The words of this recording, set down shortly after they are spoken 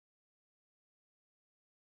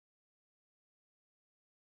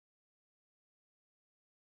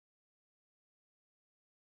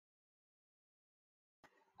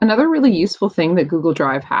Another really useful thing that Google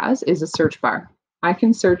Drive has is a search bar. I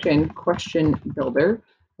can search in Question Builder.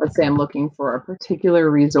 Let's say I'm looking for a particular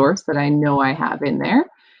resource that I know I have in there.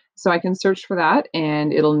 So I can search for that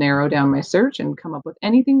and it'll narrow down my search and come up with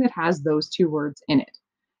anything that has those two words in it.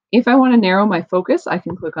 If I want to narrow my focus, I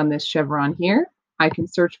can click on this chevron here. I can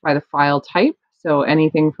search by the file type. So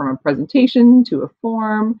anything from a presentation to a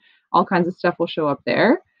form, all kinds of stuff will show up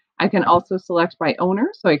there. I can also select by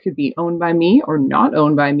owner, so it could be owned by me or not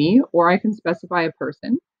owned by me, or I can specify a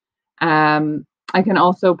person. I can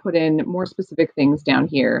also put in more specific things down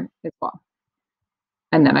here as well.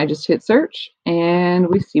 And then I just hit search and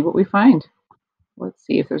we see what we find. Let's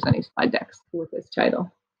see if there's any slide decks with this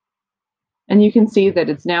title. And you can see that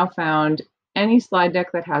it's now found any slide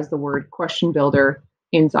deck that has the word Question Builder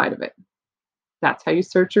inside of it. That's how you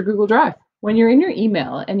search your Google Drive. When you're in your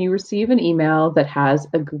email and you receive an email that has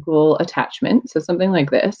a Google attachment, so something like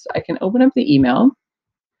this, I can open up the email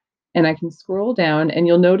and I can scroll down and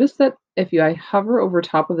you'll notice that if I hover over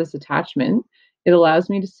top of this attachment, it allows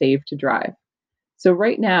me to save to Drive. So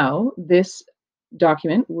right now, this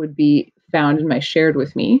document would be found in my shared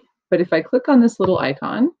with me, but if I click on this little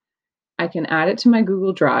icon, I can add it to my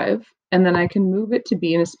Google Drive and then I can move it to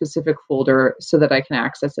be in a specific folder so that I can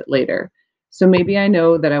access it later. So maybe I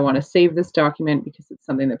know that I want to save this document because it's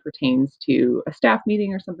something that pertains to a staff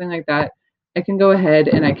meeting or something like that. I can go ahead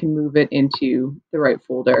and I can move it into the right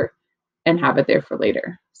folder and have it there for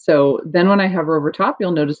later. So then when I hover over top,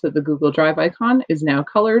 you'll notice that the Google Drive icon is now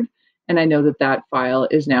colored and I know that that file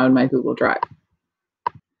is now in my Google Drive.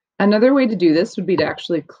 Another way to do this would be to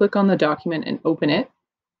actually click on the document and open it.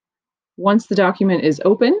 Once the document is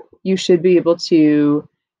open, you should be able to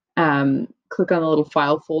click on the little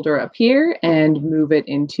file folder up here and move it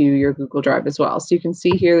into your Google Drive as well. So you can see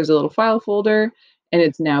here there's a little file folder and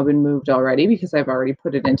it's now been moved already because I've already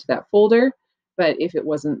put it into that folder. But if it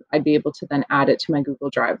wasn't, I'd be able to then add it to my Google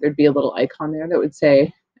Drive. There'd be a little icon there that would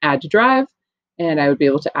say add to Drive, and I would be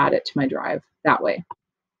able to add it to my Drive that way.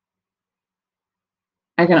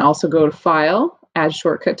 I can also go to File, add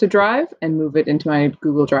shortcut to Drive, and move it into my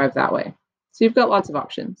Google Drive that way. So you've got lots of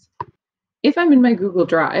options. If I'm in my Google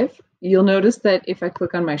Drive, you'll notice that if I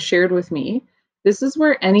click on my Shared with Me, this is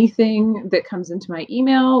where anything that comes into my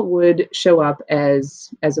email would show up as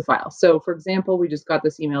a file. So for example, we just got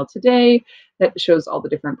this email today that shows all the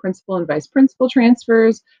different principal and vice principal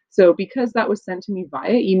transfers. So because that was sent to me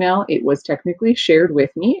via email, it was technically shared with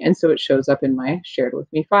me, and so it shows up in my Shared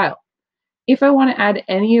with Me file. If I want to add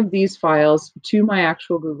any of these files to my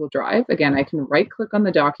actual Google Drive, again, I can right-click on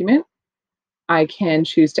the document. I can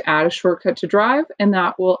choose to add a shortcut to Drive, and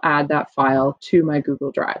that will add that file to my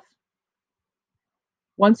Google Drive.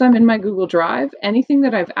 Once I'm in my Google Drive, anything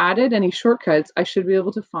that I've added, any shortcuts, I should be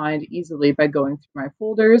able to find easily by going through my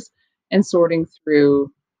folders and sorting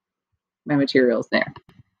through my materials there.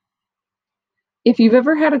 If you've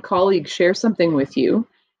ever had a colleague share something with you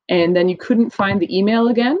and then you couldn't find the email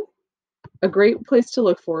again, a great place to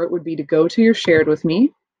look for it would be to go to your Shared with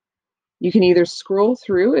Me. You can either scroll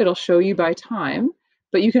through, it'll show you by time,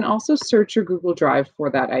 but you can also search your Google Drive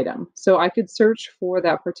for that item. So I could search for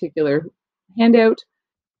that particular handout.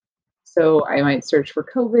 So I might search for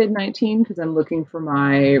COVID-19 because I'm looking for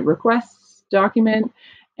my requests document,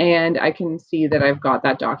 and I can see that I've got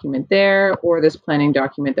that document there, or this planning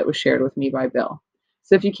document that was shared with me by Bill.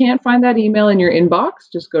 So if you can't find that email in your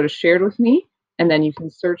inbox, just go to Shared with Me, and then you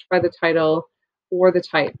can search by the title or the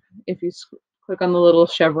type. If you click on the little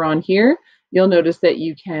chevron here, you'll notice that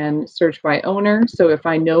you can search by owner. So if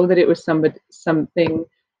I know that it was something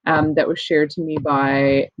that was shared to me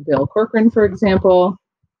by Bill Corcoran, for example,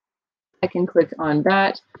 I can click on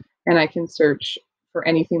that and I can search for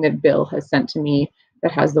anything that Bill has sent to me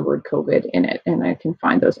that has the word COVID in it, and I can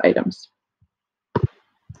find those items.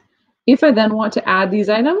 If I then want to add these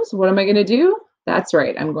items, what am I going to do? That's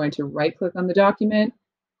right, I'm going to right-click on the document,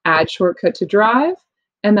 add shortcut to Drive,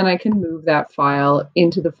 and then I can move that file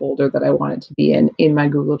into the folder that I want it to be in my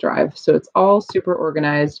Google Drive. So it's all super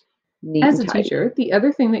organized, neat and tidy. As a teacher, the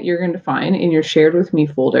other thing that you're going to find in your Shared with Me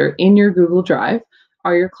folder in your Google Drive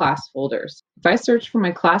are your class folders. If I search for my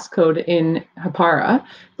class code in Hapara,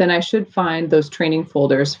 then I should find those training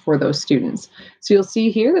folders for those students. So you'll see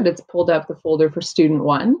here that it's pulled up the folder for student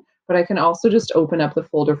 1, but I can also just open up the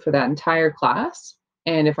folder for that entire class.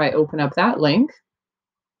 And if I open up that link,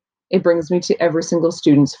 it brings me to every single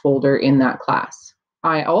student's folder in that class.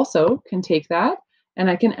 I also can take that and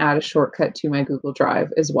I can add a shortcut to my Google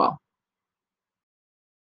Drive as well.